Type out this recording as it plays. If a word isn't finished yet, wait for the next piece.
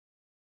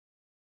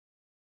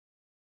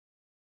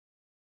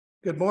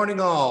Good morning,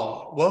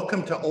 all.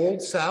 Welcome to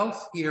Old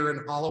South here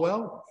in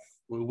Hallowell.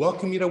 We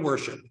welcome you to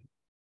worship.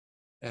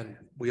 And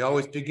we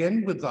always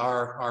begin with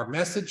our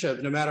message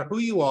of no matter who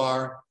you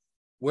are,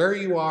 where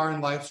you are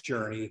in life's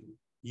journey,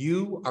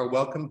 you are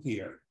welcome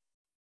here.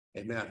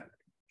 Amen.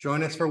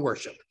 Join us for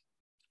worship.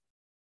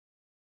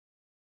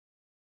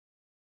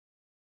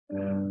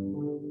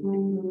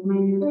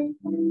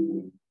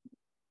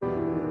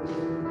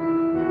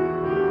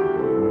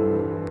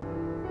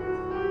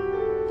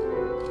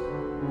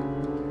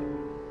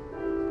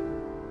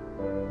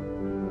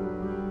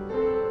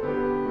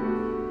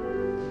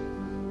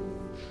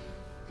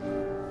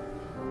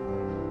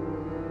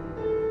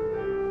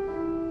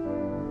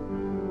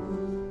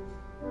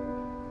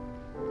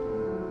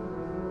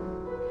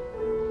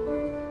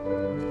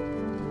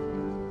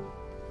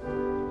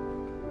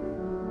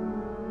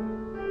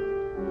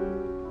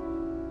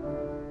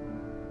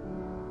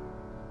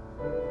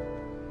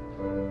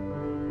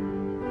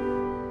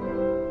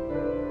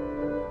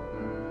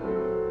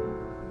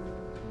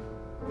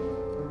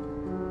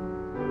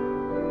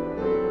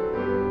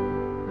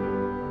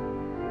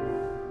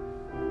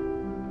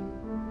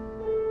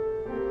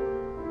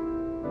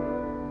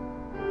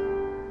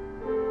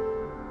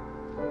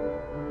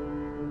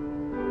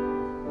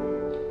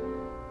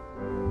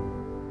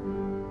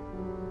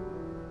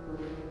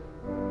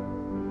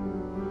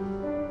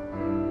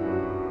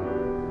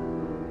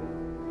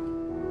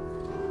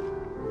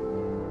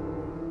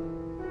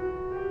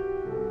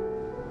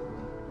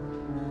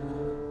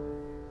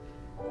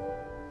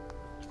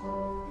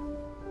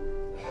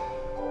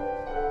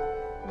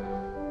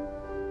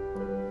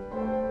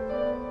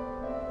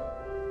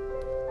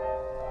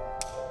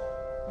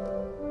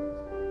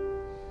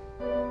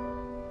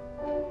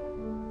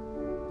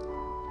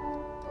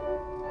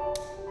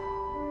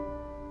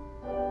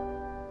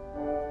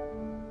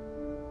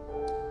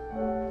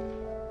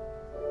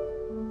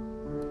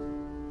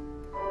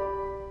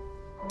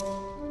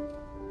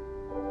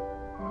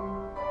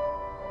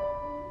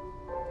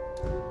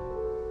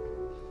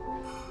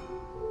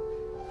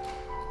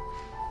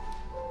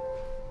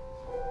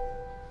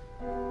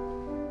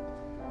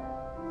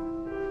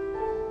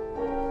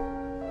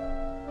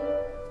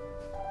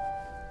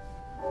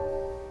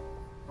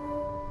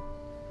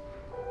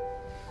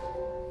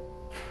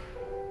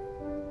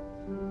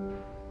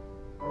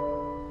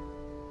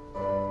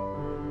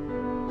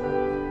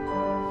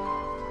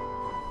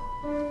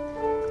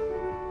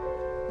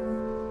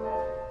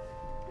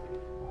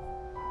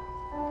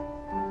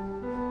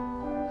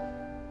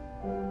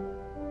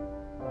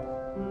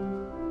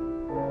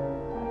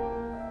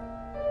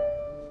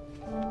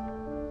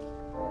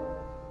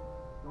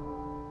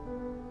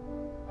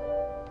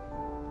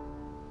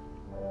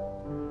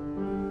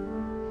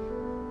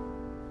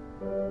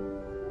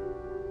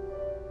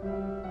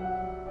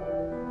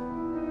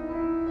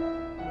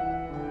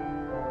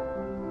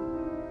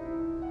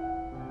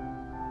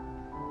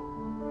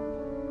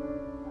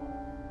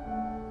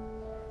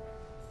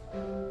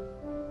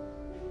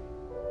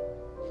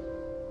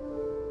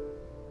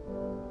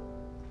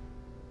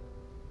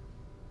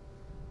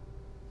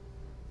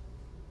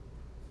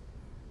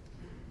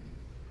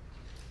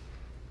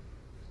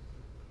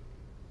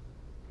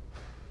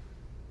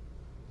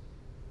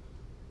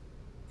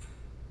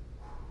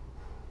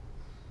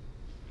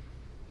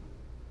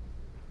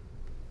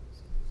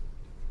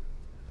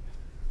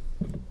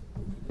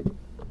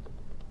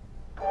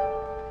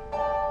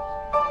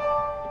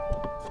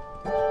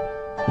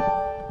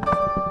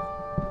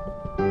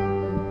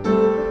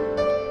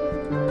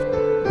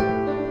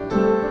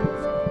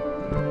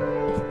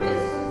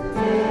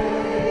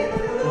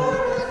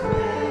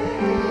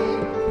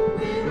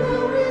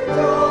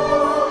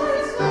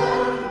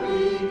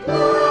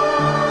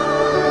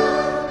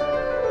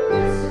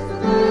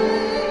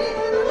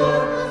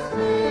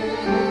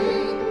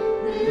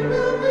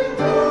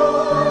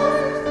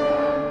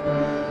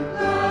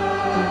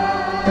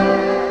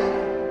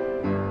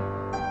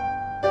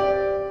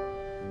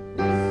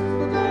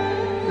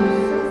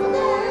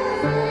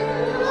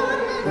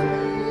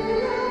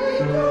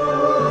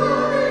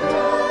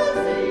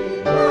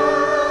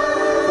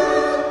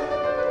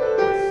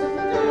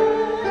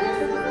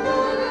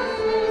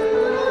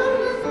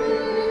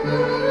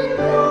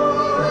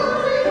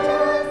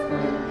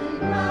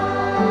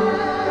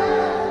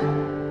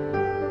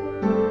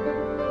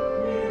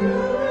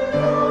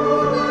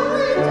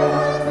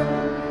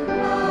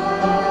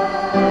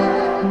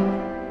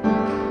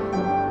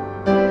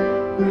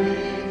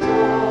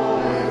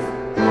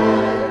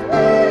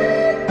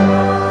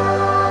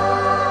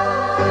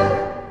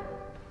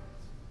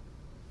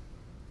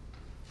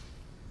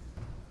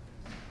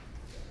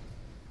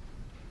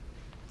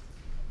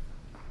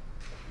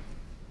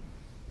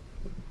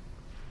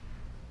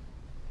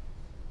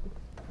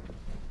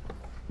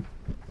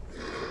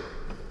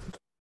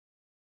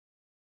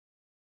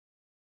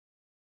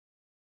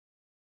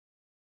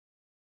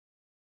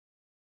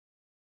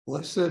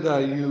 Blessed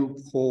are you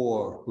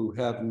poor who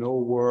have no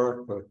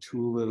work or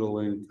too little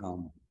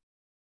income.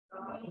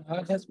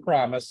 God has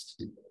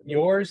promised,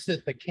 yours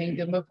is the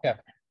kingdom of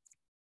heaven.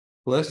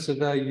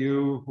 Blessed are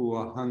you who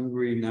are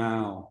hungry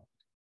now.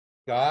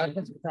 God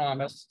has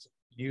promised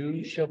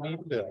you shall be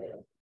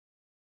filled.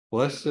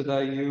 Blessed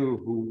are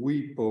you who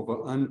weep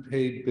over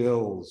unpaid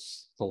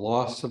bills, the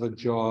loss of a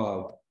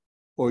job,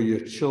 or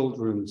your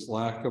children's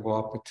lack of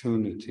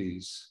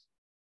opportunities.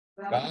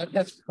 God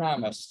has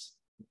promised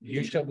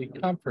you shall be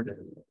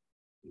comforted.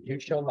 You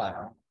shall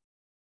laugh.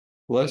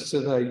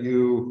 Blessed are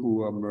you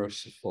who are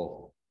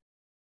merciful.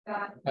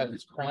 God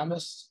has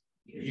promised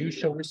you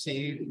shall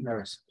receive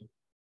mercy.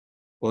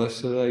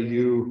 Blessed are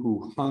you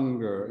who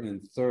hunger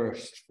and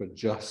thirst for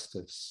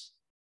justice.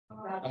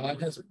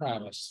 God has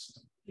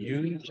promised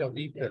you shall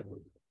be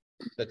filled.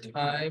 The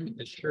time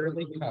is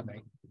surely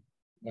coming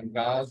when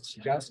God's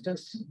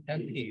justice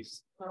and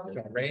peace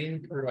shall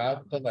reign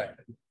throughout the land.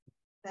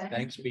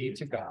 Thanks be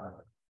to God.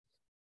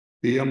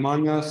 Be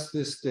among us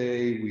this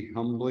day, we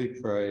humbly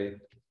pray,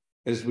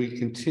 as we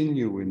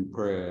continue in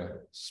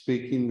prayer,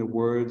 speaking the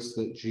words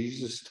that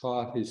Jesus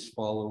taught his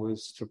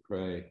followers to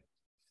pray.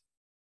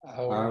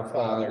 Our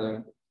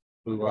Father,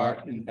 who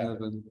art in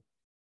heaven,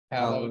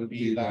 hallowed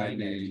be thy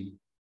name.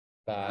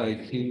 Thy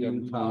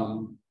kingdom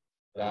come,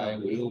 thy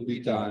will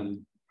be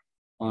done,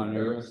 on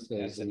earth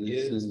as it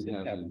is in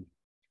heaven.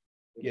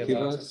 Give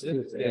us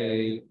this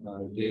day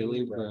our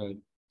daily bread,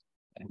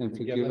 and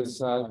forgive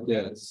us our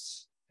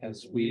debts,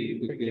 as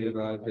we forgive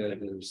our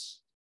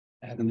debtors.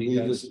 And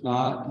lead us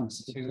not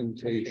into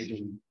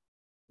temptation,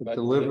 but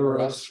deliver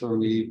us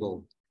from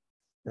evil.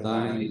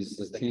 Thine is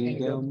the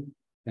kingdom,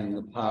 and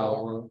the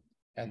power,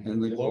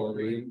 and the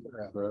glory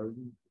forever.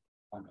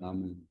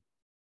 Amen.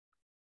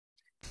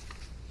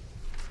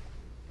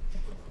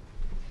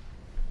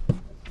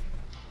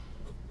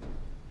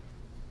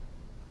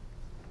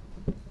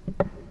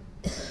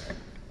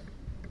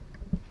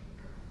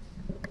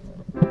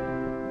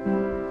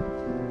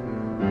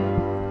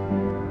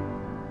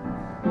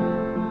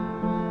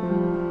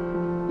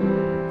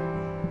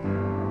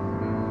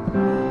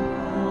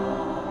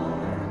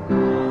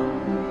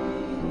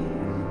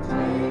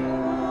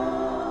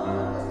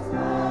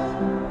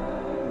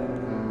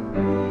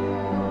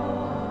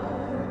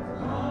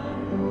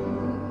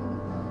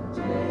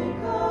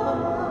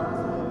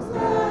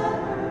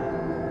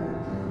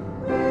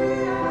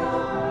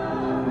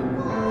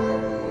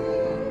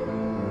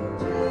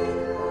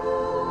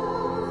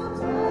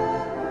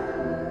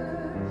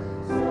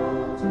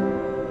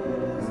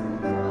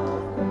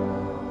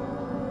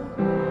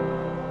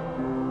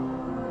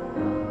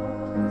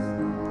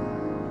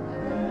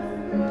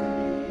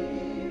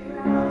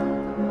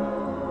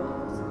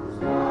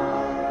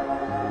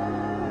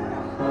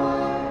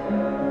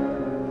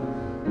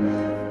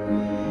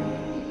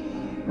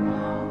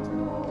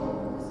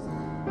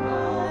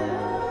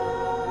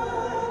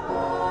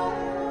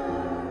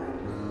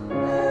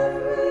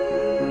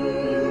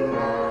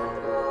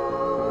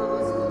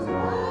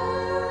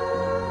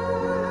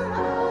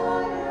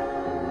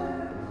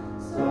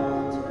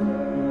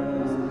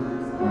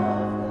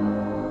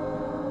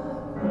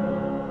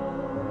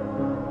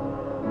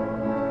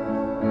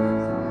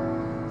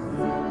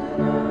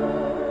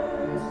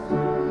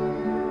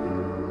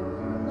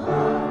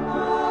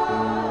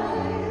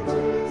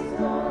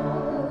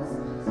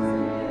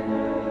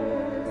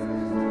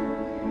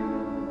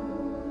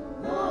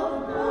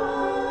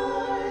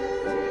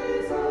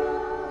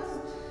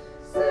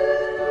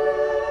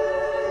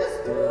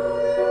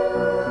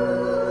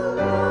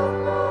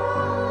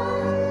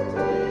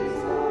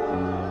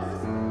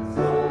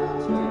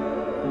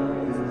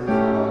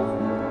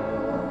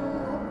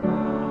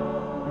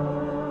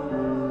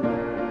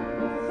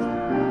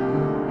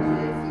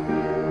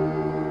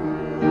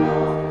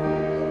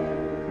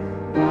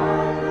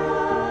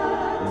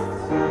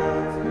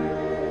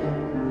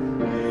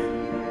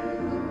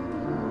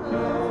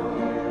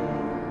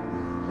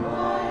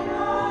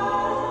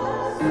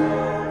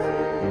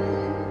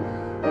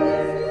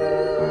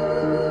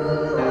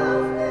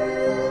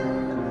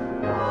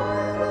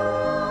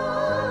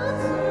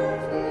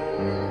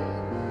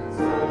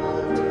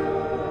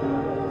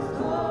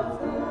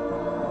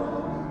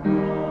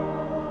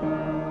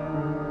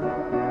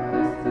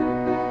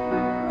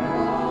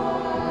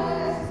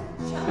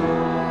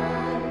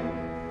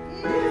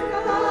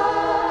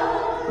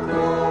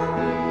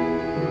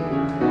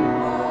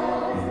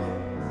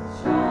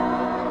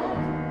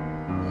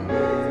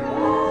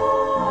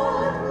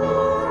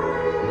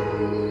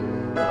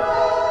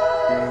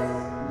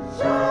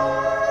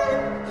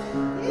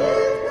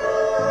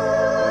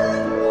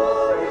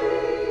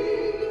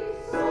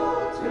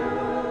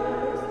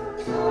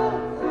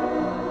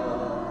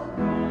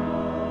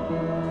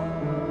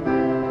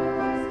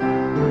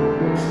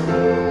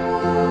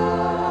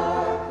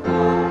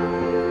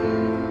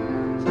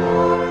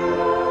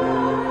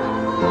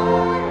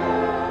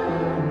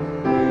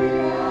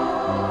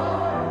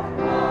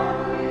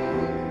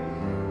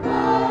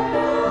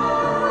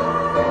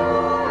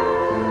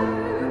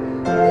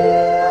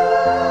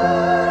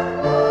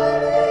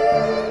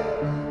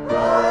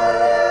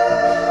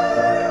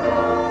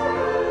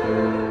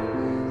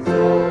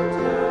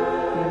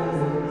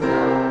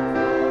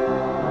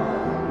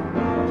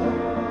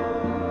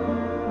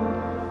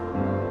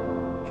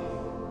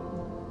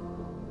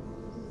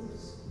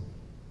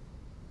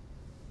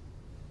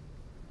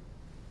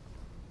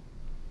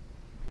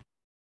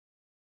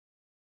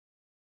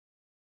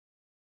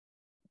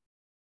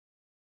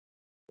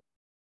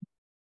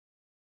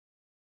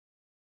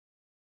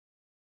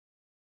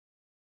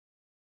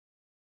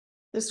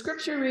 The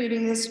scripture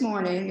reading this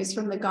morning is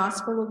from the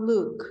Gospel of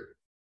Luke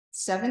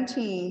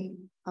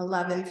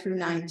 17:11 through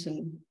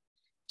 19.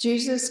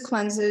 Jesus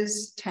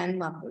cleanses 10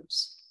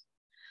 lepers.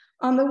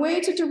 On the way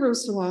to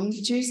Jerusalem,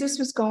 Jesus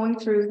was going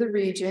through the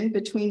region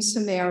between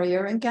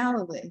Samaria and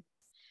Galilee.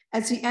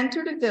 As he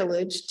entered a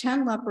village,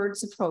 10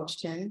 lepers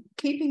approached him,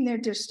 keeping their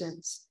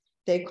distance.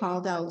 They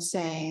called out,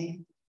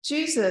 saying,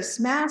 "Jesus,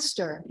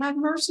 Master, have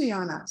mercy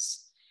on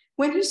us."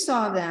 When he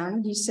saw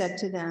them, he said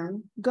to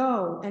them,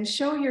 "Go and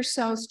show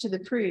yourselves to the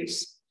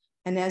priest."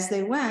 And as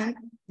they went,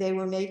 they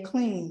were made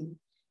clean.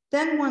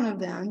 Then one of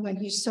them, when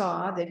he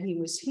saw that he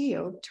was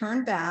healed,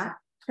 turned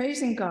back,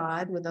 praising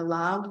God with a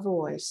loud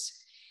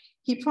voice.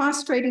 He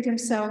prostrated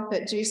himself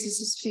at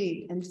Jesus'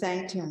 feet and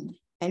thanked him,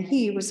 and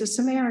he was a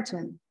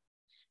Samaritan.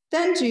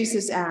 Then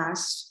Jesus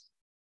asked,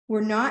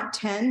 "Were not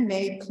 10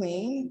 made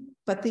clean?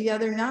 But the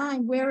other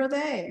 9, where are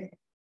they?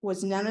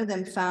 Was none of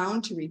them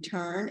found to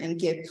return and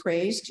give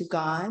praise to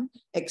God,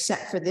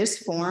 except for this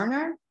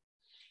foreigner?"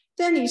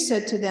 Then he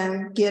said to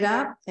them, "Get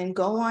up and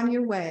go on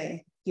your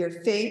way. Your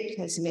faith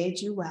has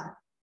made you well."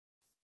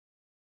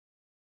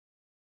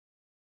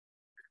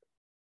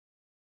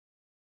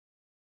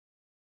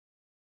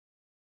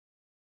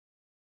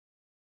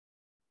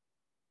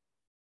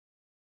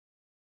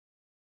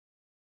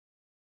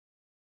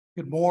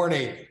 Good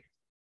morning.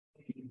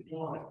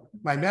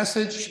 My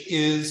message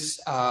is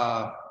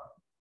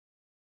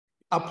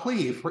a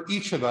plea for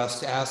each of us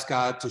to ask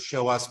God to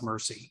show us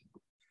mercy.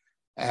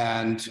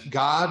 And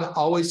God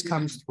always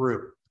comes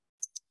through.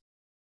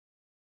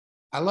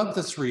 I love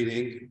this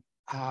reading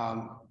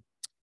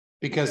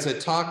because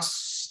it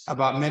talks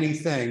about many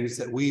things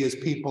that we as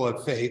people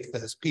of faith,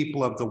 as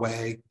people of the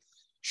way,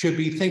 should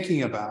be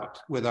thinking about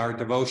with our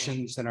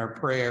devotions and our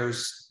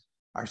prayers,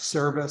 our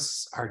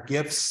service, our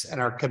gifts, and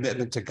our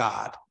commitment to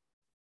God.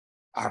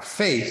 Our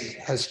faith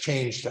has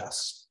changed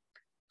us.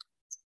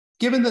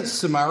 Given that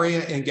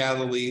Samaria and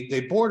Galilee,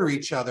 they border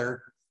each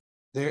other,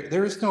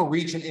 there is no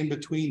region in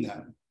between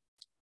them.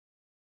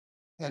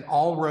 And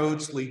all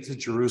roads lead to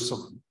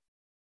Jerusalem.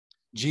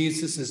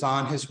 Jesus is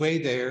on his way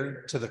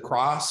there to the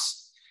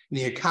cross, and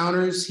the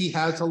encounters he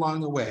has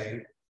along the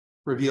way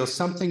reveal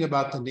something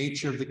about the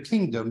nature of the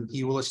kingdom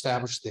he will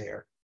establish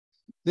there.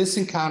 This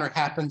encounter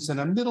happens in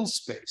a middle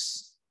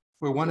space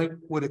where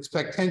one would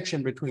expect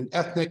tension between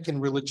ethnic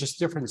and religious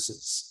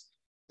differences.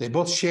 They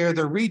both share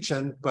their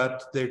region,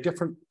 but they're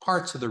different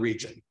parts of the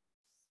region.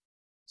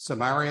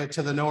 Samaria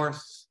to the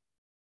north,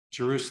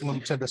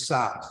 Jerusalem to the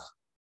south,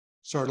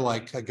 sort of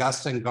like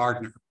Augusta and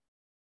Gardner.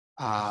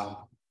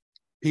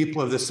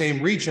 People of the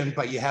same region,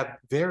 but you have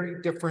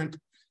very different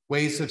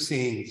ways of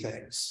seeing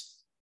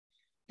things.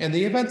 And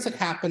the events that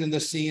happen in the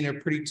scene are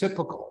pretty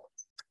typical,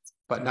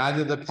 but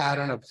neither the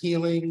pattern of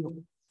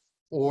healing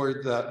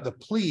or the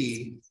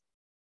plea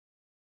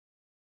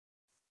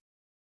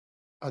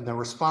and the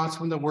response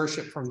from the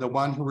worship from the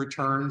one who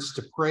returns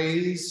to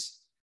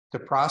praise, to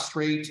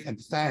prostrate, and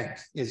thank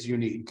is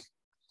unique.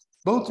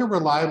 Both are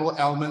reliable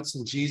elements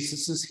in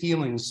Jesus's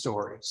healing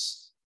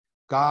stories.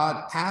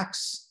 God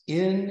acts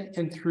in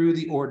and through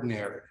the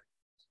ordinary,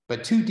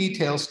 but 2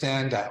 details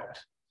stand out.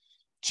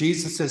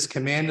 Jesus has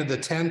commanded the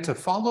 10 to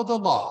follow the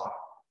law.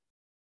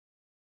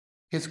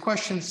 His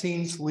question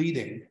seems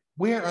leading.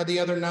 Where are the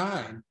other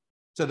 9?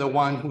 To the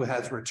one who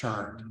has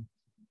returned.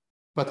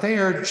 But they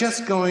are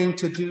just going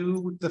to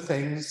do the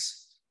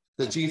things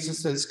that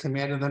Jesus has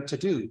commanded them to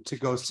do, to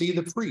go see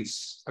the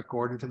priests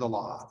according to the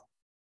law.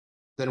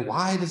 Then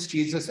why does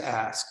Jesus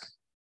ask,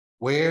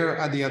 where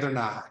are the other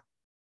 9?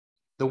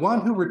 The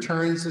one who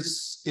returns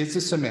is a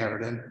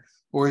Samaritan,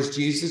 or as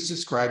Jesus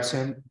describes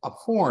him, a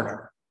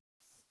foreigner.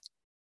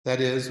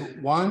 That is,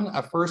 one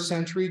a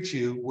first-century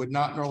Jew would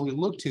not normally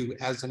look to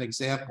as an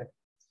example.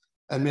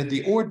 Amid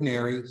the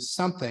ordinary,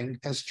 something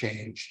has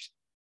changed.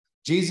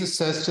 Jesus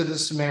says to the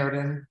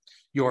Samaritan,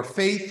 "Your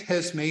faith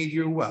has made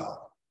you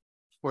well."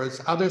 Whereas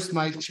others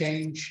might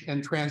change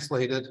and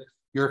translate it,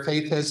 "Your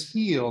faith has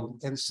healed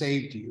and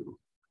saved you."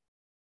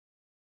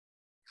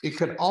 It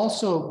could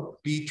also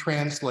be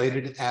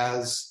translated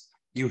as,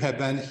 "You have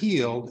been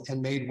healed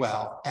and made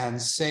well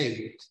and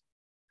saved."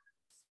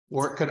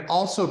 Or it could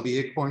also be,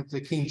 according to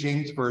the King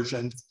James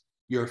Version,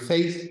 "Your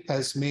faith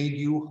has made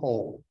you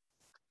whole."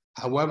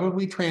 However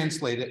we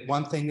translate it,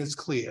 one thing is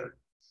clear.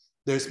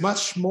 There's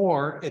much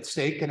more at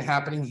stake and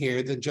happening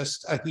here than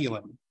just a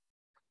healing.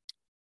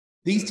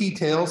 These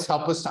details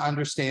help us to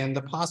understand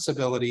the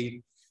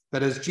possibility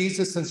that as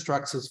Jesus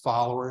instructs his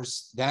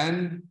followers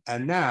then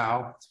and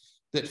now,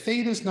 that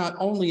faith is not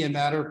only a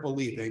matter of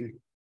believing,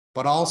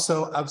 but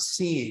also of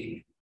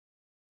seeing.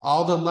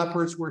 All the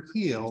lepers were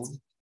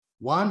healed.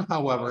 One,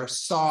 however,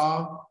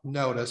 saw,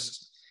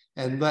 noticed,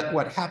 and let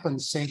what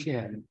happened sink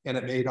in, and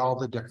it made all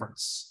the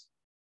difference.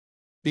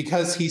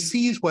 Because he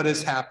sees what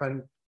has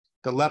happened,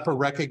 the leper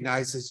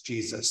recognizes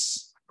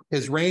Jesus,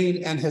 his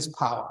reign and his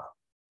power.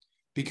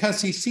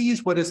 Because he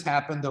sees what has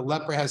happened, the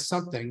leper has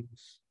something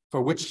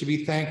for which to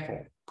be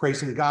thankful,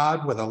 praising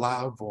God with a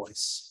loud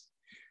voice.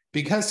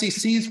 Because he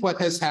sees what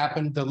has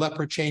happened, the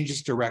leper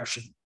changes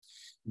direction,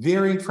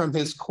 veering from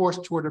his course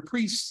toward a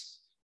priest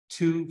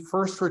to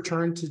first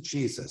return to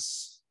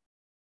Jesus.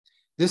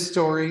 This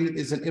story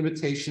is an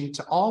invitation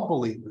to all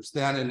believers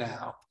then and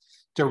now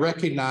to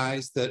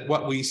recognize that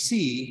what we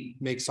see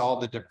makes all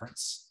the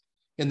difference.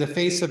 In the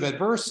face of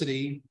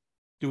adversity,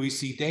 do we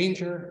see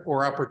danger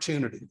or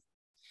opportunity?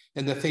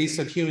 In the face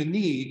of human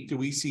need, do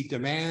we see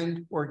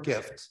demand or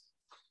gift?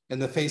 In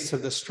the face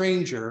of the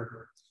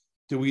stranger,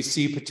 do we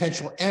see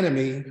potential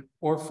enemy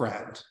or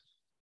friend?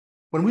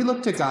 When we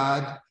look to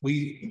God,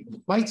 we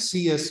might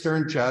see a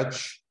stern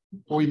judge,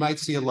 or we might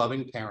see a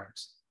loving parent.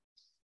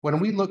 When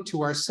we look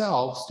to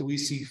ourselves, do we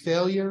see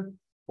failure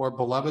or a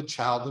beloved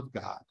child of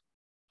God?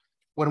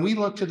 When we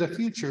look to the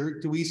future,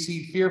 do we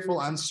see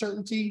fearful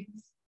uncertainty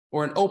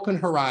or an open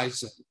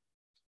horizon?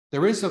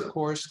 There is, of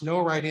course,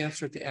 no right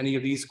answer to any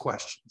of these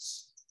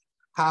questions.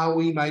 How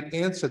we might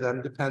answer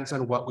them depends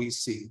on what we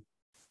see.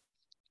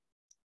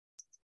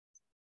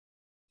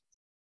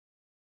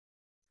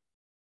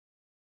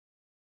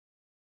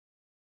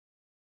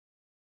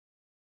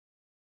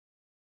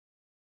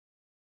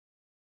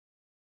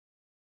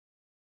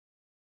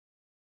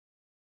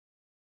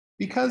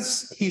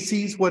 Because he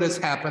sees what has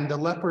happened, the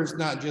leper is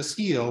not just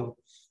healed,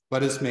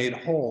 but is made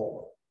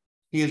whole.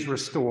 He is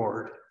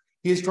restored.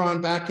 He is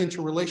drawn back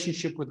into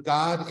relationship with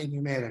God and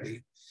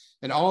humanity.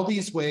 In all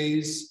these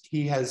ways,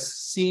 he has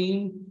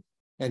seen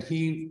and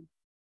he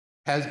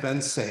has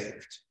been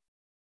saved.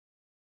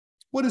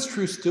 What is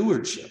true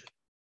stewardship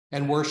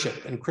and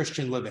worship in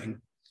Christian living?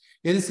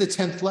 It is the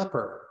 10th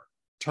leper,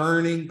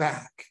 turning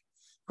back.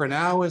 For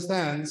now as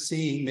then,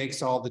 seeing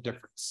makes all the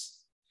difference.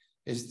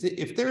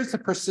 If there is a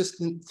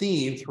persistent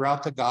theme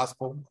throughout the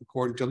gospel,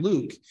 according to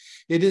Luke,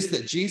 it is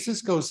that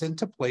Jesus goes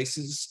into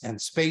places and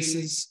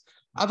spaces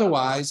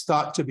otherwise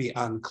thought to be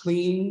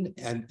unclean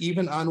and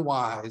even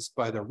unwise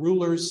by the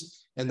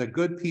rulers and the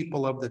good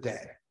people of the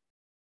day.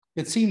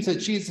 It seems that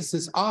Jesus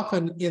is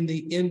often in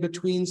the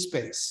in-between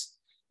space,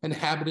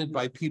 inhabited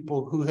by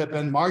people who have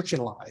been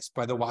marginalized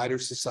by the wider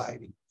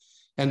society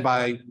and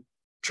by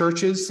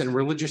churches and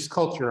religious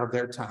culture of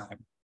their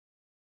time.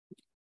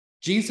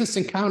 Jesus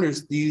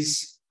encounters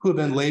these who have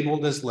been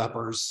labeled as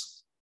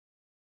lepers.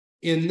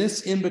 In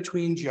this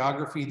in-between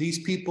geography, these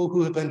people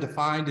who have been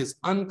defined as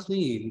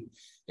unclean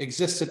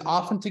existed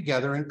often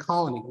together in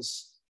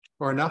colonies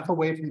or enough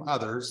away from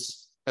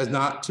others as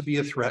not to be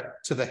a threat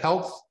to the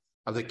health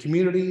of the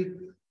community,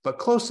 but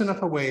close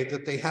enough away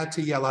that they had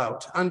to yell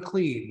out,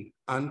 unclean,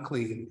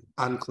 unclean,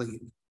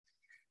 unclean.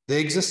 They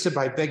existed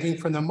by begging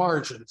from the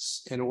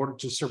margins in order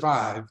to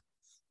survive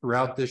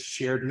throughout this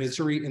shared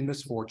misery and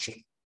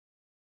misfortune.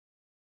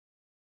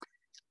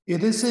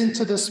 It is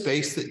into this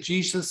space that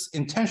Jesus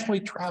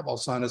intentionally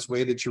travels on his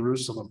way to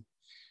Jerusalem,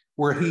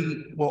 where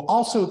he will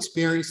also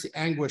experience the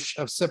anguish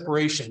of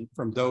separation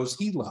from those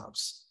he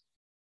loves.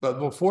 But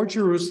before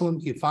Jerusalem,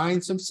 he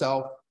finds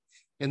himself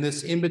in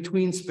this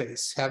in-between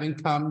space, having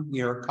come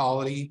near a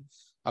colony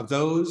of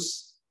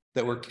those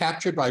that were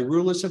captured by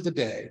rulers of the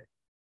day.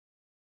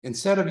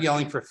 Instead of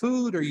yelling for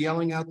food or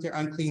yelling out their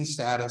unclean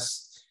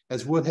status,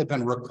 as would have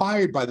been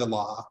required by the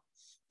law,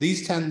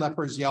 these 10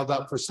 lepers yelled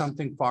out for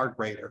something far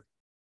greater.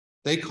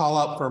 They call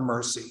out for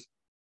mercy.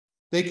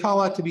 They call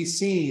out to be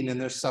seen in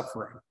their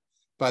suffering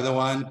by the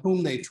one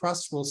whom they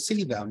trust will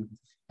see them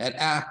and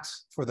act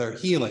for their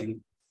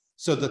healing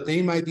so that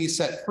they might be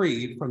set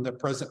free from the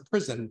present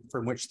prison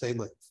from which they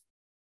live.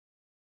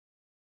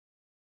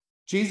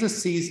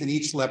 Jesus sees in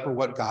each leper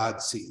what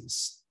God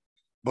sees.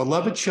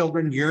 Beloved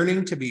children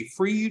yearning to be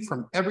free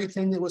from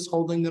everything that was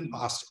holding them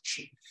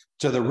hostage,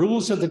 to the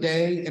rules of the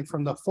day and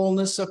from the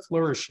fullness of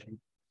flourishing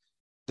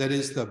that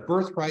is the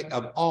birthright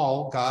of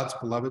all God's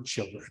beloved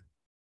children.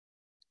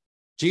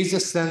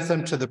 Jesus sends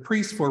them to the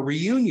priest for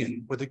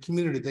reunion with the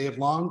community they have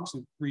longed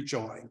to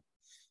rejoin,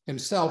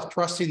 himself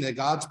trusting that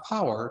God's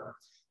power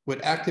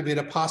would activate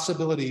a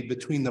possibility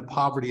between the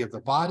poverty of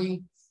the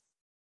body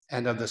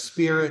and of the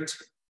spirit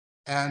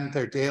and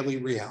their daily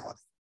reality.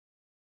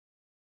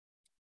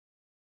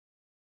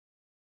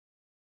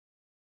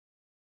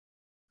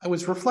 I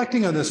was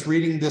reflecting on this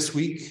reading this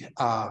week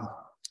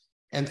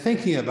and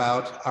thinking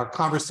about our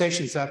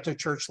conversations after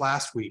church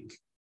last week.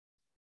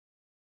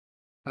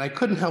 And I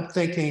couldn't help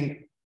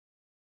thinking,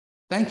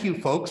 thank you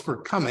folks for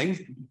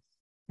coming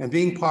and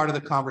being part of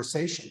the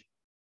conversation.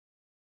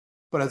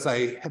 But as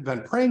I have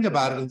been praying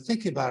about it and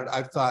thinking about it,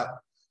 I've thought,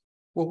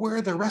 well, where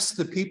are the rest of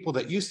the people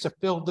that used to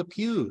fill the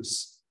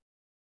pews?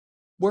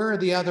 Where are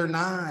the other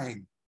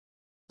 9?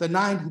 The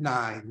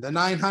 99, the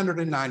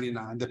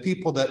 999, the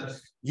people that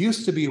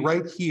used to be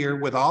right here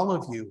with all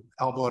of you,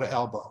 elbow to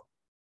elbow,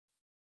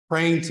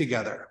 praying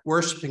together,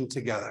 worshiping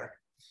together,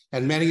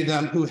 and many of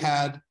them who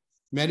had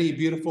many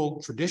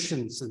beautiful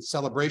traditions and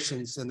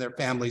celebrations in their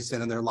families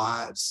and in their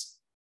lives.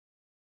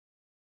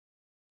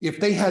 If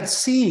they had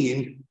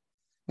seen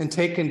and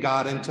taken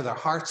God into their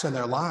hearts and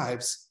their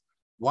lives,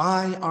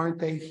 why aren't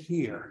they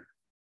here?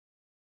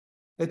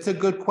 It's a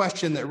good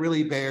question that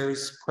really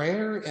bears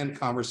prayer and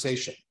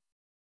conversation.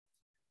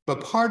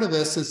 But part of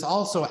this is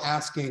also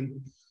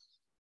asking,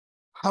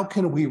 how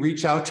can we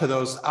reach out to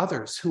those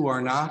others who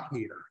are not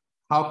here?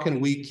 How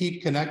can we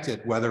keep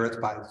connected, whether it's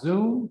by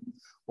Zoom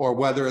or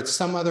whether it's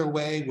some other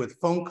way with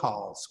phone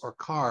calls or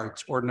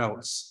cards or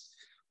notes,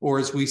 or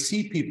as we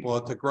see people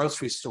at the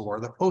grocery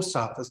store, the post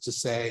office, to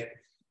say,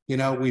 you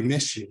know, we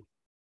miss you.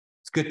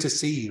 It's good to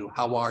see you.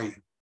 How are you?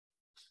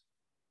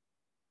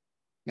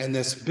 And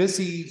this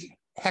busy,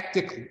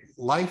 hectic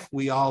life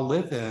we all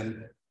live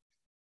in,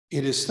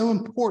 it is so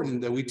important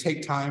that we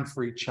take time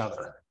for each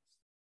other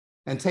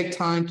and take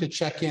time to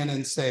check in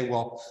and say,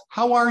 well,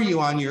 how are you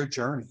on your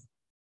journey?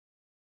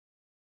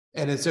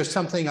 And is there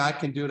something I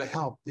can do to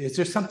help? Is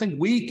there something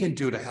we can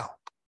do to help?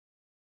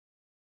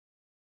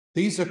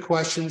 These are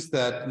questions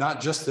that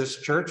not just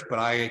this church, but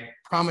I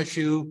promise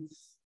you,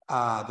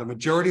 the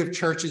majority of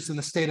churches in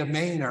the state of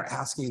Maine are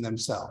asking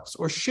themselves,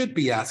 or should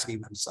be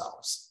asking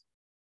themselves,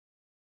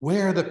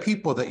 where are the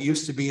people that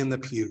used to be in the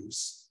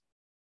pews?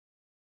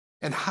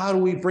 And how do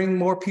we bring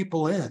more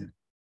people in?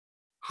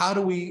 How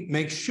do we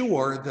make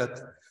sure that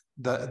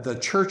the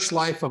church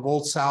life of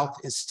Old South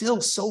is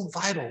still so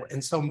vital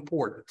and so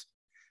important?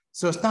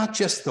 So it's not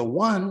just the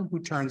one who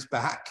turns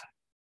back.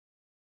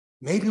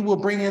 Maybe we'll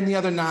bring in the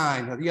other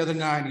 9 or the other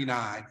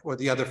 99 or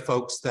the other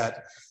folks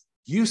that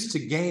used to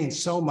gain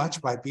so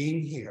much by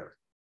being here,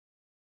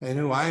 and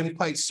who I am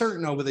quite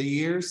certain over the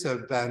years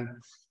have been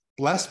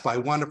blessed by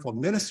wonderful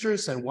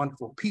ministers and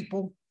wonderful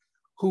people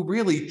who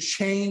really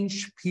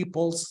change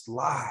people's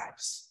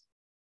lives.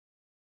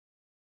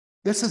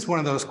 This is one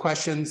of those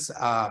questions,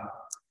 I've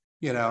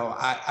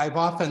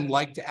often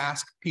liked to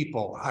ask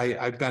people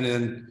I've been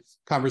in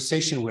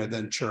conversation with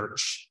in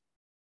church,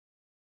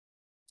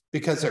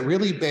 because it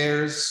really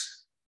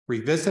bears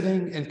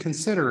revisiting and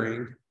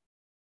considering,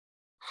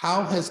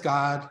 how has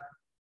God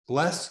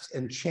blessed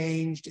and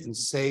changed and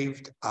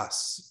saved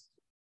us?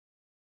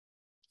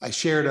 I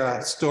shared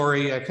a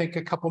story, I think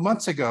a couple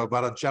months ago,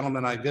 about a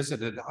gentleman I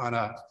visited on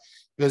a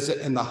visit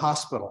in the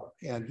hospital,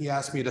 and he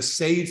asked me to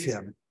save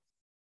him.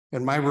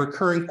 And my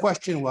recurring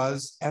question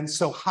was, and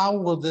so how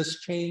will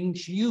this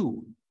change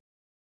you?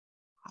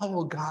 How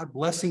will God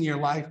blessing your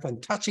life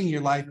and touching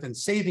your life and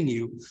saving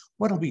you,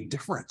 what'll be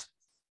different?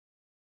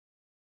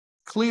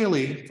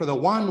 Clearly, for the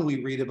one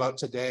we read about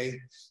today,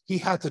 he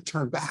had to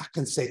turn back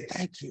and say,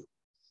 thank you.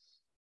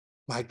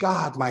 My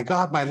God,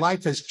 my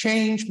life has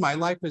changed. My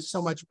life is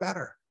so much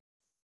better.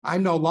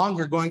 I'm no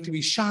longer going to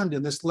be shunned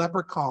in this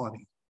leper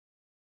colony.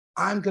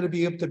 I'm going to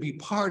be able to be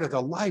part of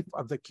the life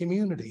of the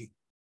community.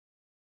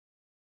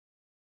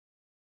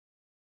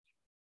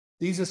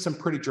 These are some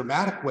pretty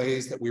dramatic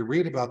ways that we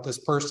read about this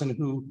person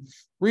who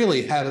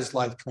really had his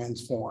life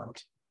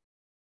transformed.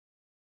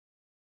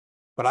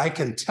 But I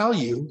can tell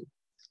you,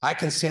 I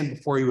can stand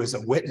before you as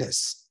a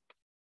witness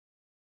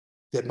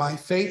that my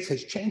faith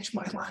has changed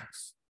my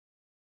life.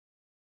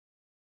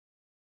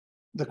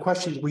 The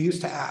questions we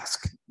used to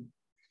ask.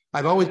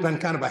 I've always been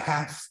kind of a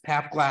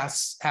half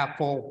glass, half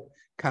full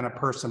kind of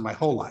person my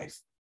whole life.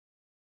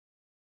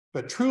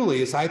 But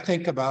truly, as I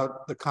think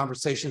about the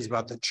conversations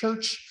about the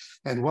church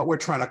and what we're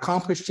trying to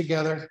accomplish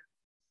together,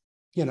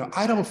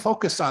 I don't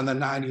focus on the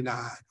 99.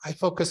 I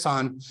focus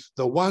on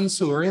the ones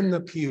who are in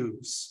the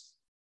pews.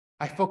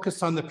 I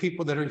focus on the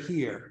people that are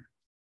here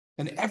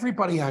and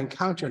everybody I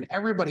encounter and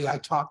everybody I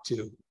talk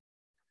to.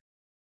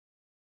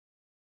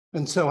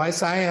 And so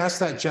as I asked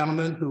that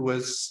gentleman who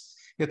was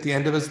at the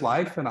end of his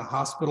life in a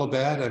hospital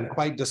bed and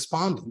quite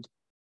despondent,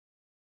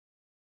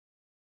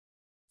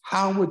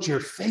 how would your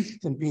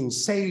faith in being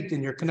saved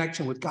in your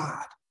connection with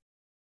God,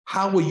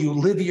 how will you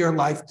live your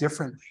life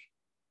differently?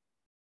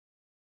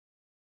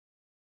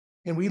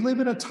 And we live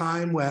in a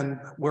time when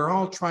we're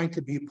all trying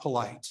to be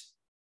polite.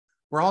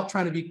 We're all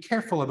trying to be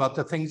careful about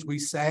the things we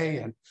say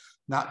and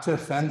not to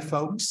offend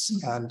folks.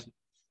 And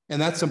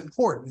that's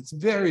important. It's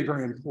very,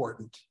 very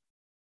important.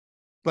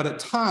 But at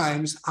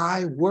times,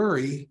 I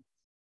worry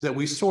that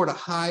we sort of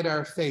hide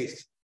our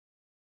faith.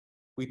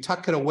 We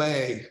tuck it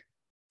away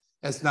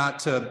as not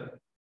to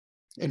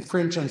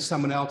infringe on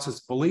someone else's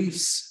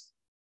beliefs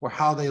or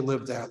how they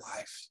live their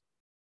life.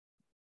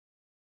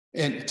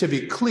 And to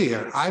be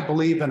clear, I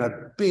believe in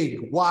a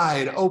big,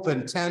 wide,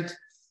 open tent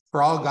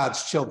for all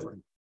God's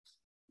children.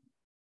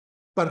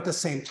 But at the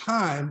same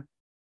time,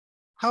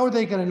 how are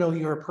they going to know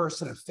you're a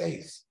person of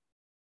faith?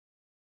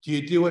 Do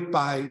you do it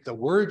by the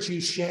words you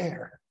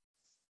share,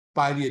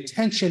 by the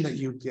attention that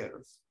you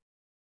give,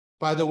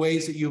 by the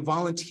ways that you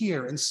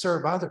volunteer and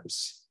serve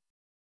others,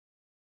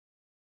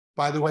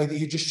 by the way that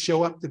you just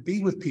show up to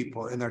be with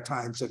people in their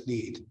times of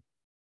need?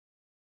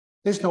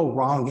 There's no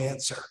wrong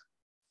answer.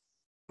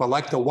 But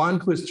like the one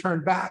who has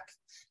turned back,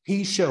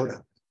 he showed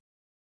up.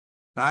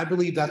 And I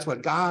believe that's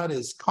what God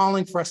is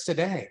calling for us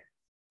today,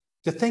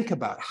 to think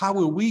about. How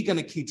are we going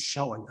to keep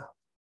showing up?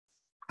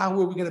 How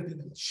are we going to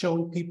be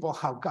showing people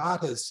how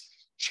God has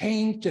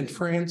changed and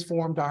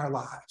transformed our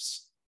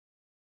lives?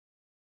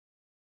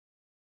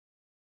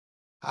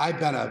 I've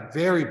been a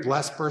very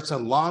blessed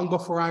person long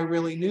before I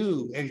really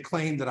knew and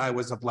claimed that I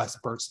was a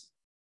blessed person.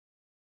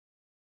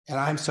 And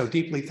I'm so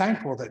deeply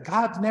thankful that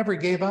God never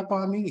gave up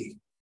on me.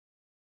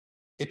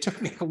 It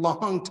took me a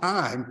long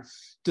time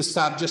to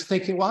stop just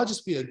thinking, well, I'll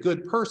just be a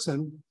good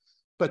person,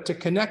 but to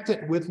connect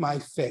it with my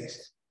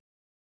faith.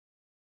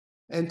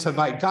 and to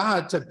invite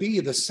God to be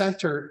the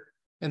center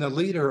and the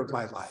leader of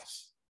my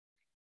life.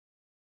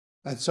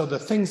 And so the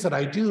things that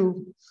I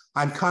do,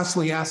 I'm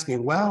constantly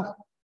asking, well,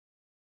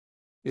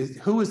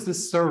 who is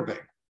this serving?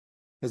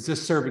 Is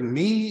this serving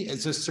me?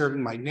 Is this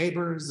serving my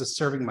neighbors? Is this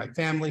serving my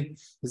family?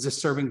 Is this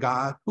serving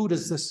God? Who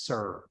does this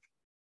serve?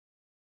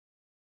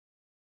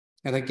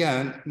 And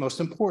again, most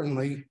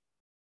importantly,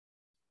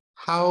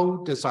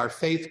 how does our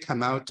faith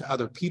come out to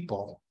other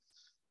people?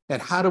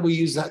 And how do we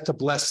use that to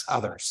bless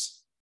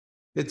others?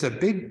 It's a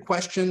big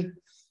question.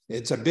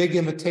 It's a big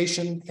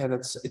invitation, and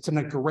it's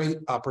a great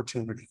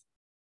opportunity.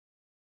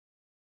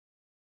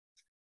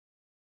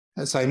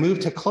 As I move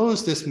to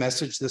close this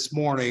message this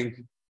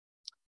morning,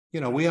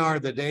 we are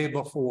the day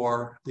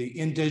before the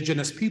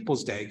Indigenous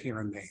Peoples Day here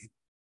in Maine.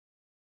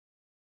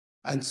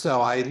 And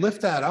so I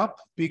lift that up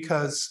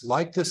because,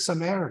 like the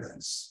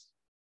Samaritans,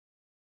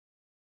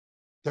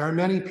 there are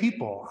many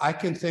people I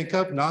can think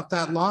of not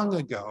that long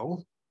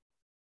ago.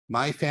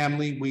 My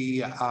family,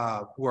 we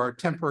were a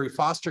temporary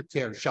foster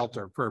care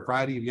shelter for a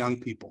variety of young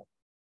people.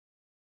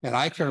 And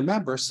I can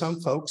remember some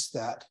folks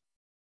that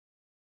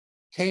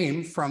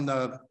came from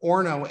the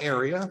Orono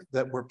area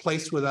that were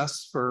placed with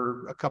us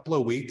for a couple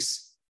of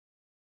weeks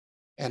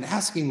and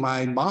asking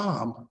my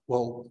mom,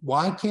 well,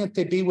 why can't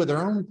they be with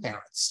their own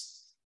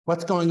parents?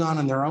 What's going on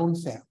in their own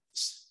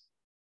families?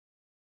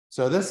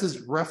 So this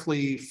is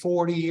roughly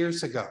 40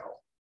 years ago.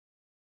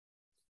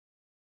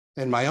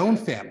 In my own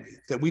family,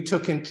 that we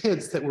took in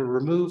kids that were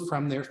removed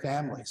from their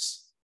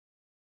families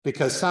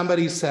because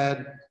somebody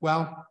said,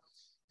 well,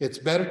 it's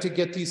better to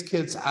get these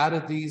kids out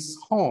of these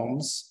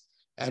homes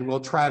and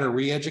we'll try to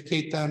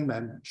re-educate them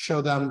and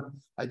show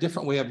them a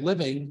different way of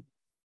living.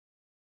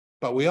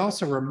 But we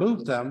also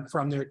removed them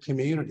from their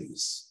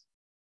communities.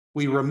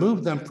 We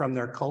removed them from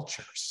their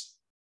cultures.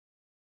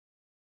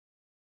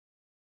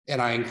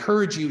 And I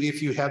encourage you,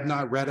 if you have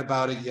not read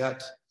about it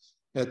yet,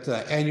 at the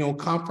annual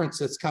conference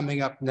that's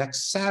coming up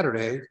next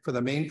Saturday for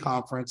the main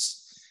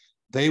conference,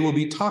 they will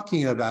be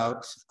talking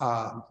about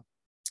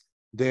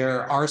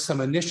there are some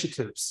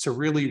initiatives to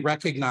really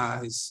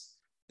recognize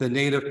the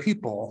Native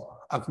people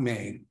of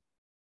Maine,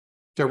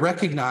 to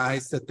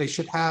recognize that they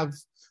should have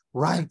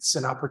rights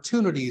and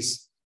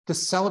opportunities to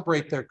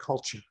celebrate their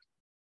culture,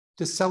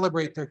 to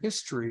celebrate their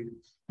history,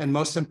 and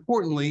most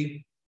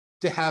importantly,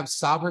 to have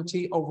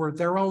sovereignty over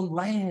their own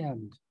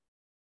land,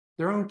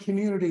 their own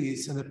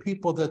communities, and the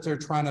people that they're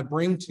trying to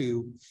bring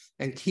to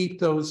and keep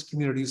those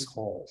communities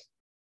whole.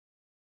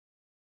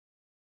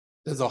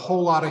 There's a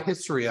whole lot of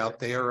history out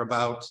there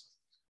about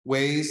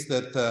ways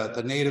that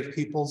the Native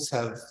peoples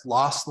have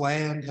lost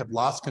land, have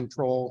lost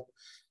control,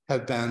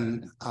 have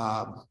been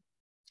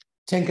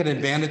taken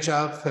advantage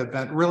of, have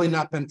been really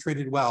not been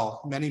treated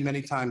well many,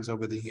 many times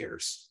over the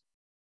years.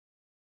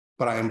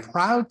 But I am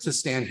proud to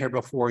stand here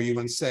before you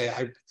and say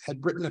I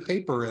had written a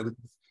paper in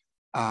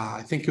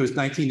I think it was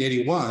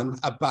 1981,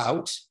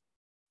 about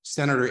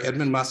Senator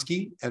Edmund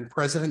Muskie and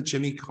President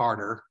Jimmy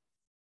Carter,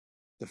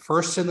 the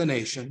first in the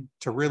nation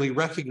to really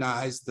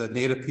recognize the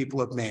Native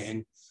people of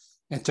Maine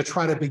and to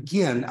try to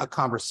begin a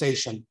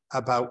conversation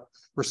about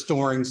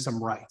restoring some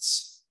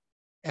rights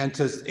and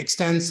to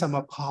extend some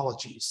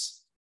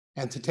apologies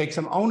and to take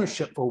some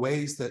ownership for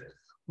ways that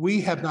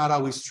we have not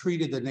always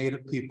treated the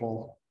Native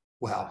people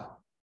well.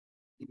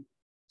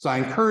 So I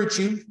encourage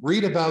you,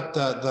 read about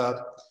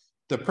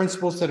the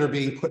principles that are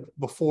being put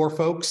before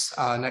folks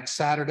next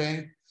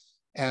Saturday,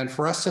 and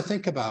for us to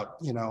think about,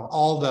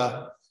 all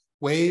the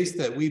ways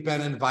that we've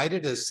been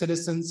invited as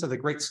citizens of the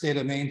great state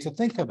of Maine to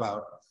think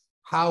about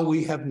how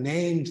we have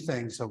named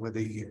things over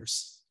the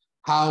years,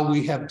 how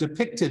we have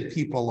depicted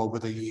people over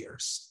the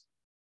years.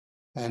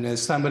 And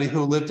as somebody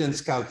who lived in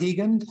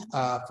Skowhegan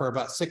for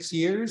about 6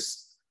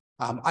 years,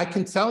 I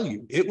can tell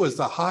you it was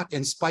a hot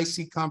and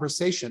spicy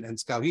conversation in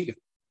Skowhegan,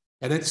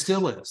 and it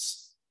still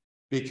is.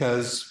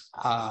 Because,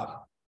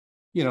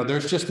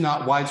 there's just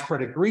not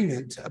widespread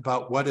agreement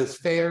about what is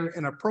fair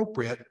and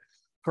appropriate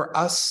for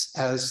us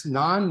as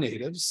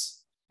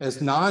non-natives,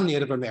 as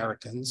non-Native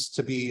Americans,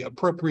 to be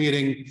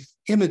appropriating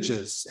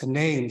images and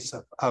names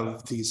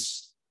of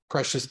these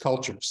precious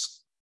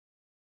cultures.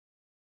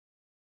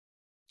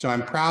 So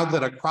I'm proud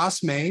that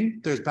across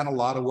Maine, there's been a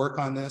lot of work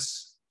on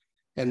this.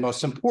 And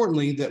most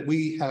importantly, that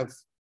we have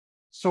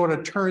sort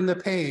of turned the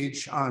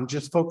page on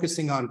just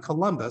focusing on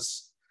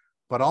Columbus,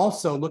 but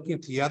also looking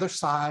at the other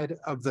side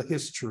of the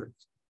history,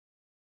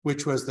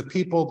 which was the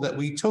people that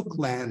we took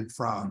land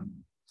from,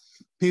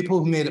 people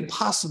who made it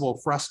possible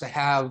for us to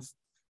have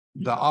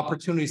the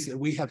opportunities that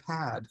we have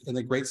had in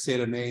the great state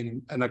of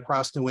Maine and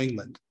across New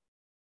England.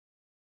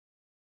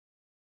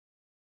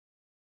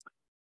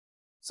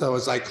 So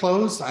as I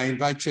close, I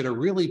invite you to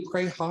really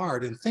pray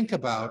hard and think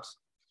about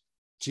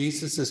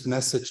Jesus's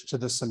message to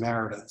the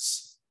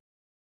Samaritans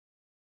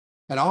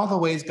and all the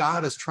ways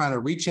God is trying to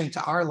reach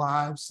into our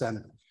lives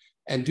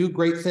and do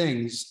great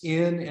things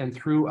in and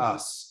through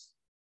us.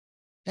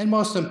 And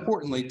most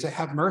importantly, to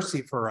have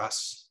mercy for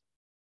us.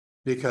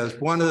 Because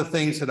one of the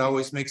things that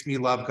always makes me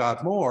love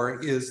God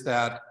more is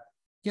that,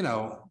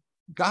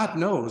 God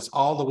knows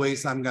all the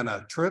ways I'm going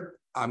to trip,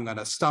 I'm going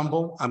to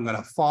stumble. I'm going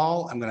to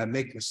fall. I'm going to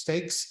make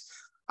mistakes.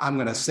 I'm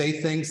going to say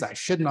things I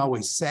shouldn't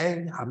always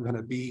say. I'm going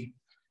to be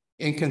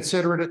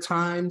inconsiderate at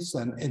times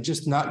and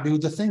just not do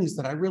the things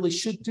that I really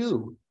should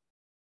do.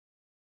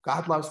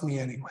 God loves me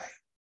anyway.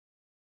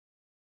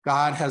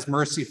 God has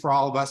mercy for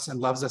all of us and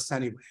loves us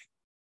anyway.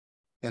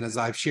 And as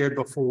I've shared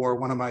before,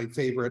 one of my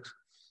favorite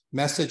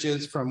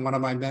messages from one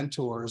of my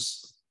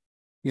mentors,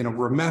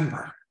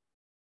 remember,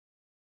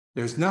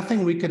 there's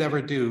nothing we could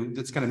ever do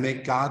that's going to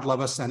make God love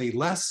us any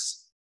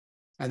less.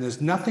 And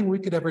there's nothing we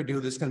could ever do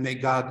that's going to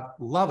make God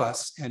love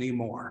us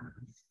anymore.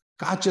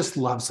 God just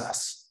loves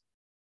us.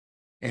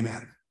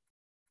 Amen.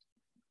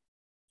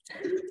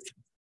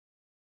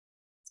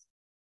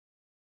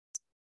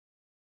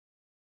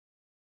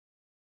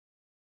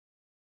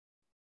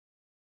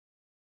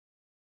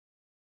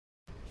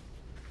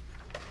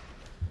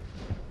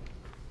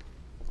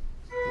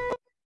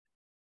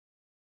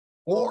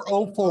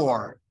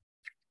 (404).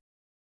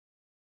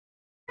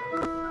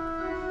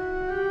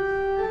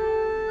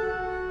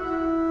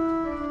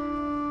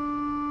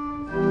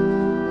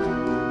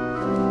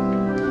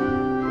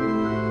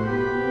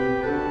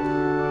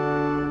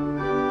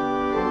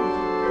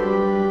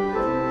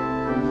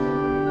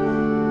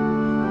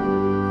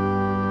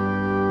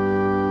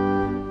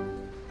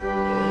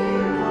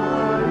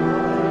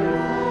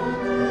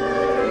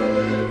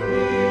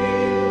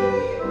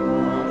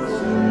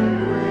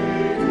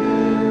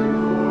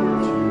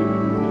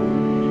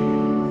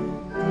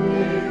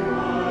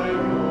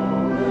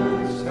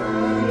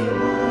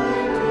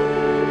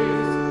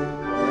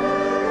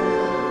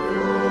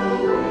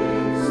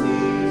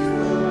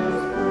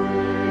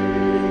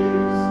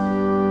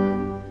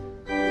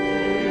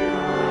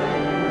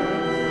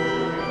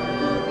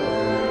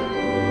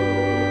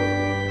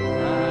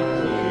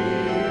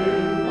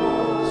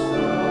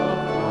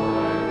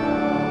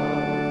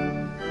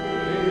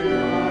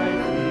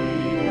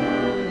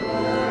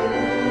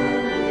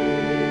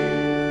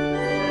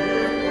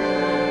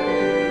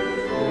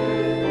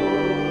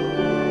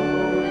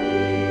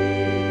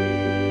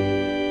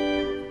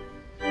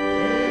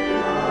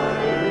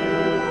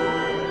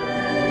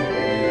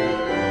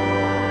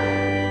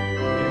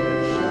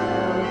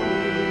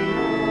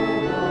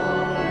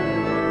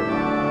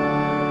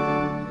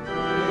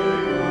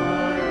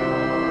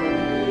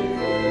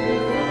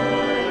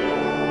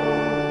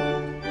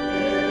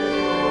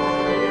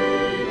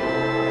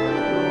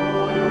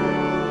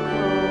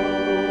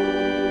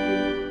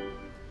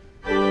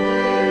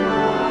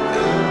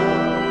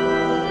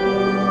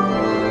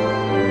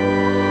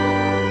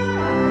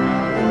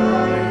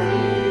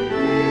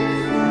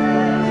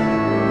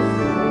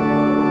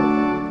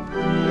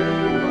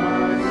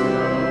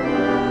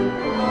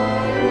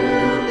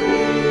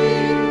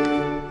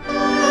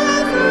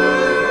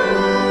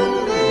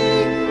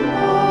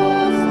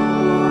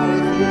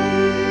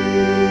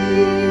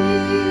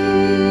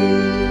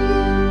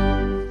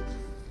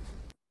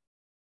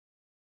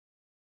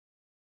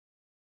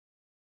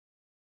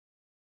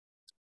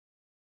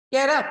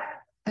 Get up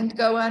and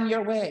go on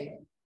your way.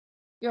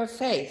 Your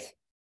faith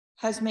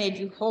has made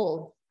you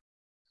whole.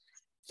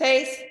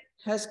 Faith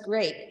has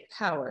great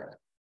power.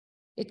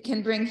 It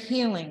can bring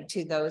healing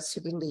to those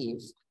who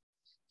believe,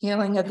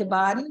 healing of the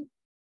body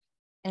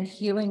and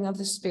healing of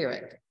the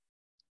spirit.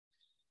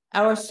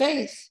 Our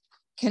faith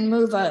can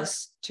move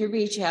us to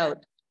reach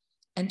out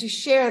and to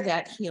share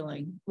that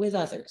healing with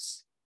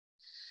others.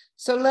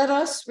 So let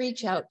us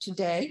reach out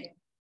today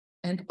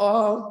and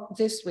all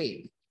this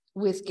week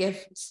with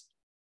gifts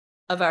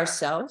of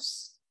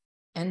ourselves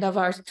and of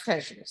our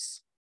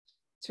treasures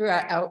through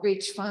our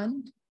outreach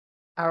fund,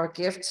 our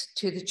gifts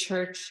to the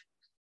church,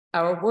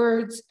 our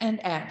words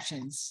and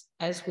actions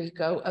as we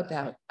go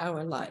about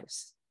our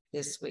lives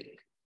this week.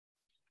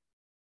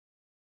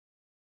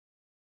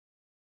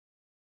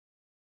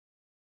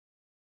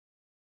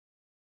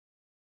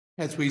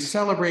 As we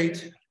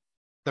celebrate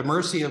the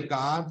mercy of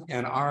God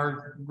and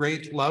our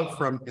great love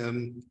from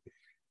him,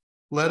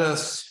 let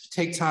us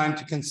take time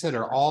to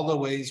consider all the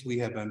ways we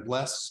have been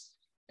blessed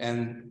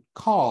and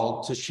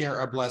called to share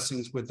our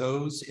blessings with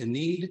those in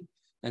need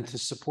and to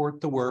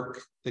support the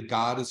work that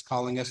God is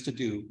calling us to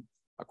do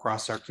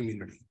across our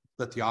community.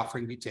 Let the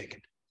offering be taken.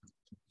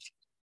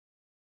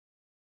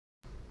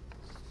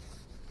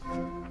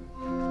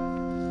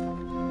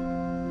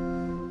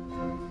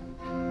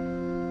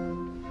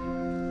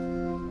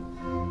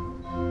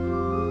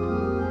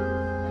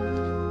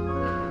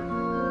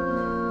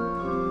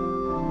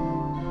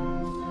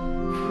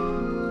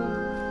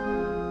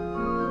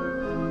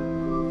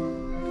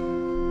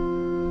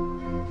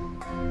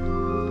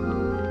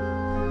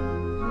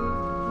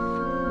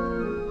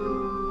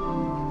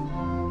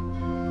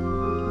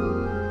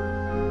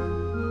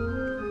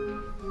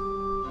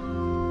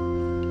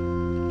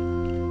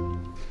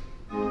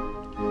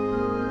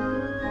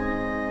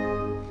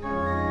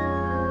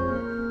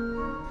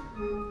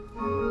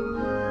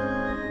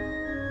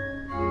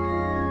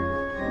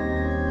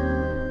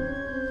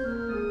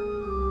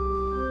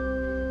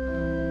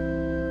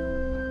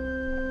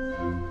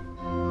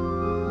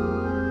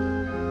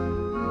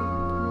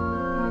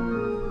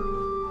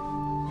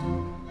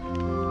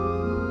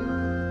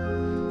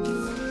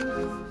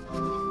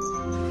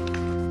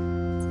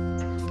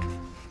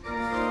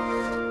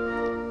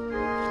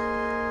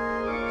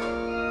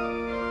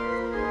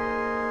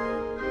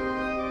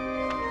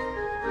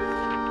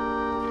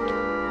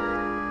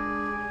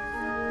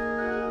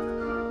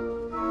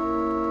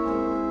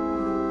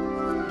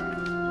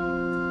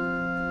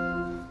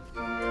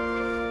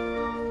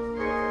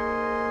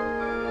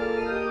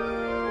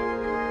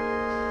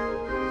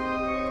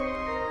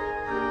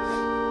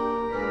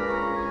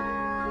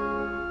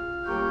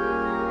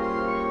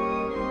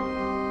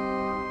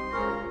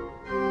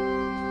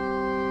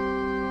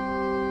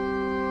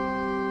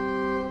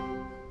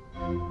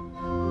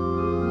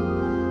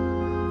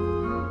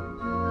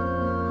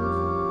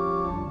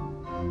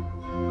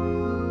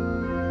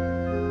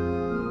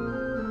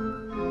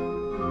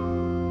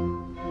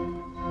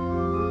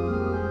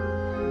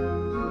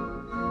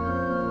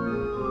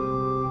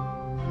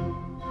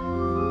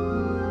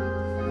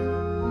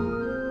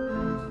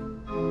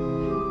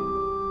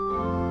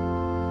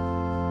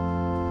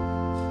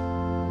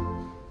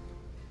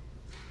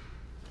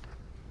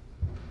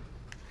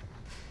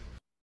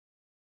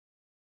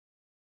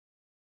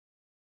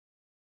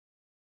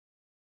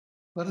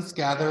 Let us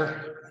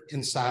gather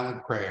in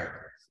silent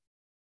prayer.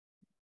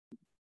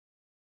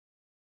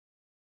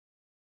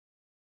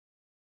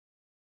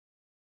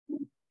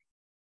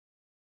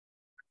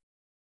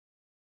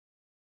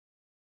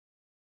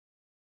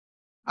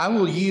 I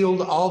will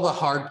yield all the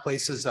hard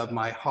places of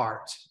my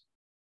heart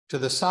to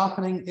the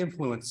softening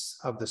influence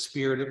of the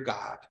Spirit of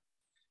God.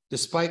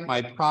 Despite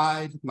my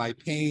pride, my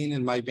pain,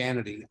 and my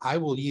vanity, I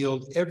will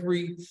yield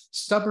every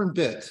stubborn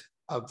bit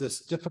of this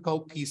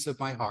difficult piece of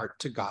my heart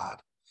to God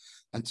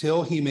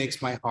until he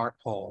makes my heart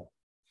whole,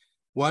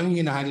 one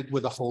united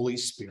with the Holy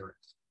Spirit.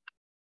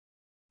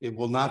 It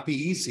will not be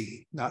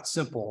easy, not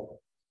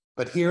simple,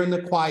 but here in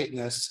the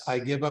quietness, I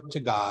give up to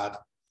God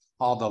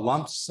all the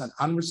lumps and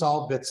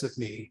unresolved bits of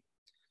me,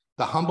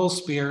 the humble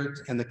spirit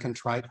and the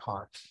contrite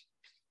heart.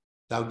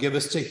 Thou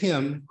givest to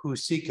him who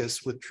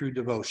seeketh with true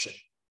devotion.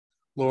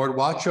 Lord,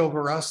 watch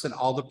over us and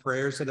all the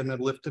prayers that have been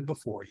lifted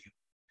before you.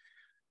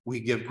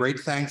 We give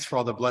great thanks for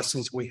all the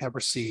blessings we have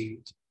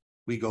received.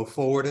 We go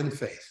forward in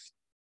faith.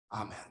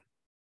 Amen.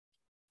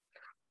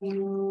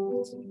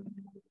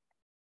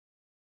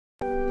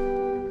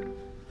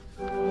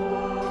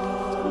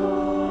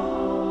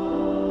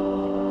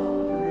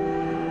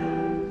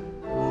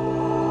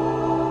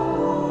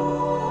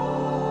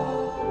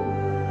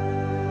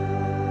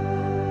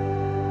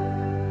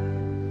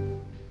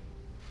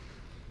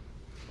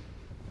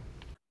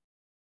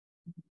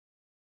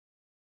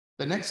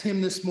 The next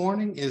hymn this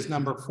morning is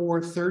number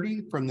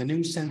 430 from the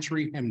New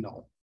Century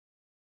Hymnal.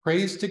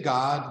 Praise to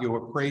God,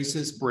 your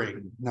praises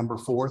bring, number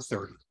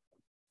 430.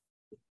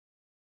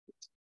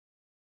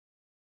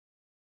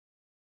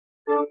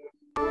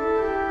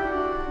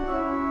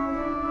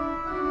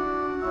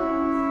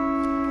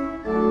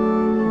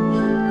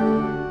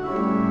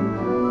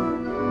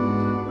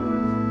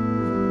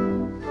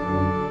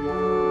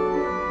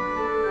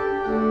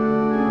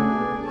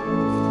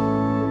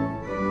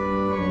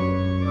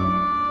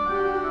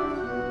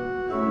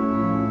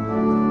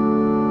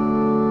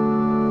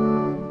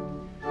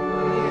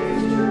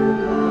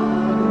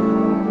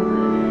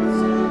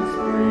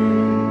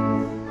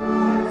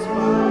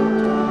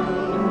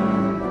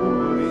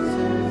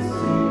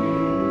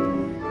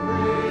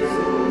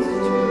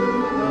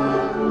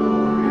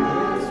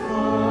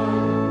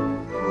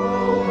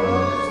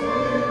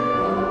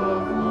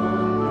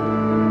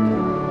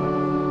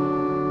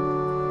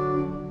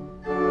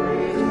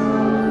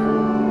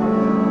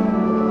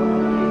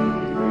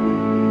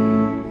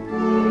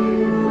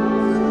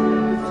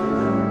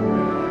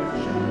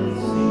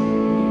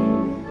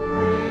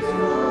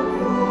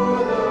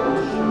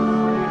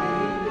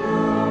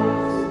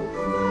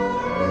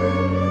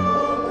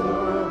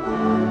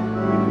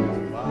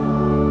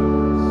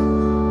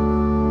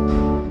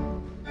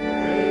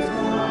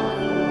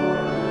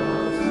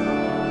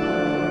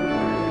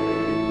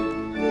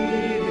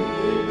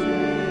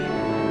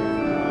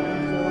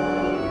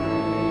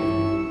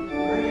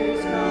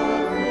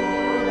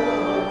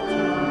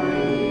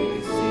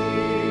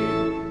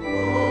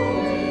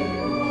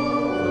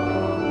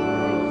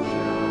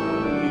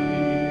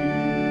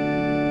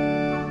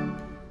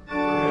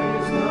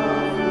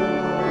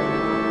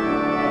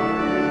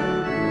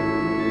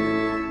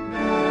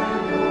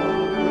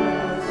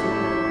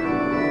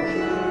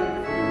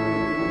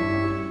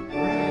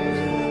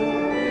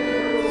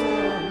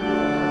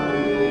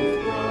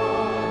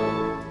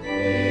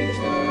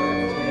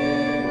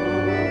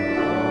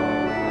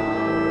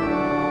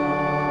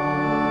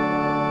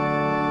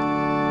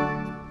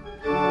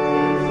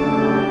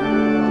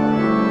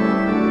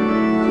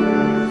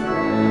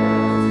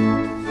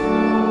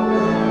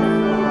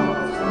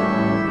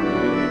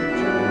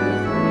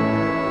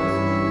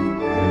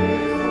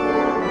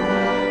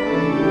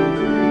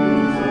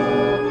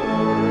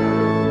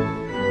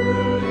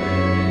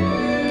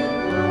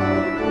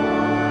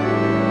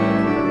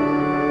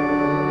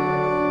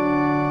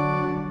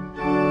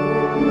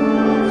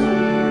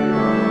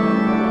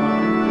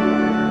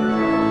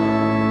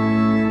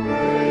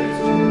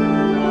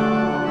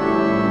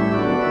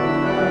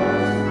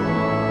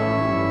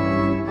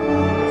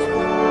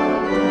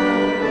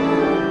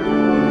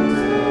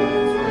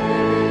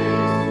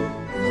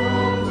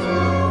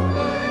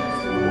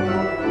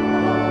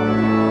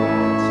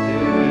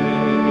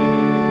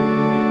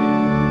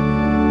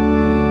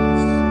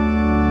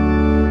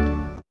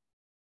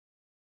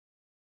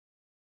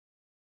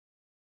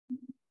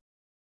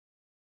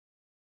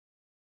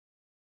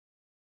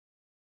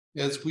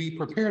 As we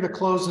prepare to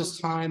close this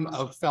time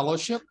of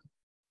fellowship,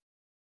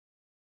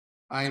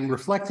 I am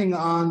reflecting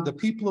on the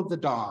people of the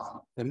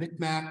Dawn, the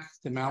Micmac,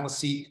 the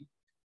Maliseet,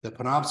 the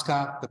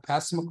Penobscot, the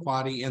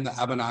Passamaquoddy, and the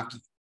Abenaki.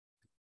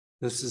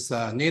 This is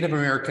a Native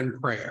American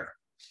prayer.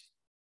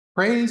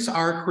 Praise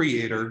our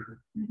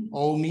Creator,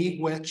 O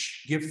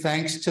Miigwech, give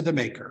thanks to the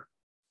Maker,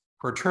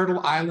 for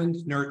Turtle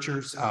Island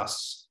nurtures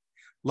us.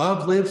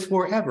 Love lives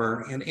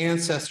forever in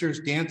ancestors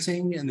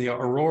dancing in the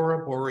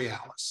Aurora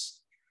Borealis.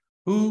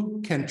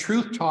 Who can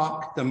truth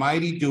talk the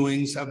mighty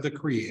doings of the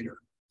Creator,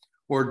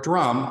 or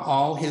drum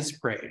all his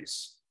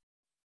praise?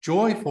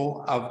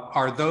 Joyful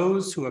are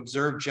those who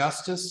observe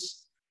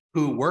justice,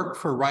 who work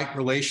for right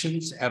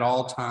relations at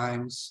all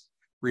times,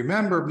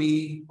 remember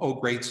me, O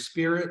Great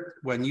Spirit,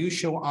 when you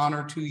show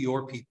honor to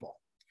your people.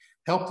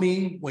 Help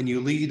me when you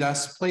lead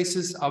us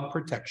places of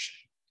protection.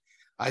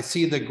 I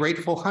see the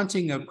grateful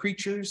hunting of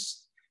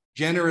creatures,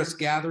 generous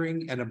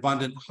gathering and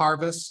abundant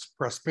harvest,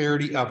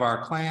 prosperity of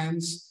our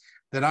clans,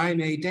 that I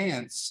may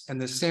dance in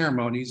the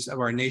ceremonies of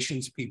our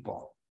nation's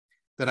people,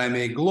 that I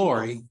may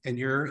glory in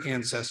your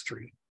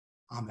ancestry.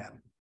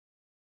 Amen.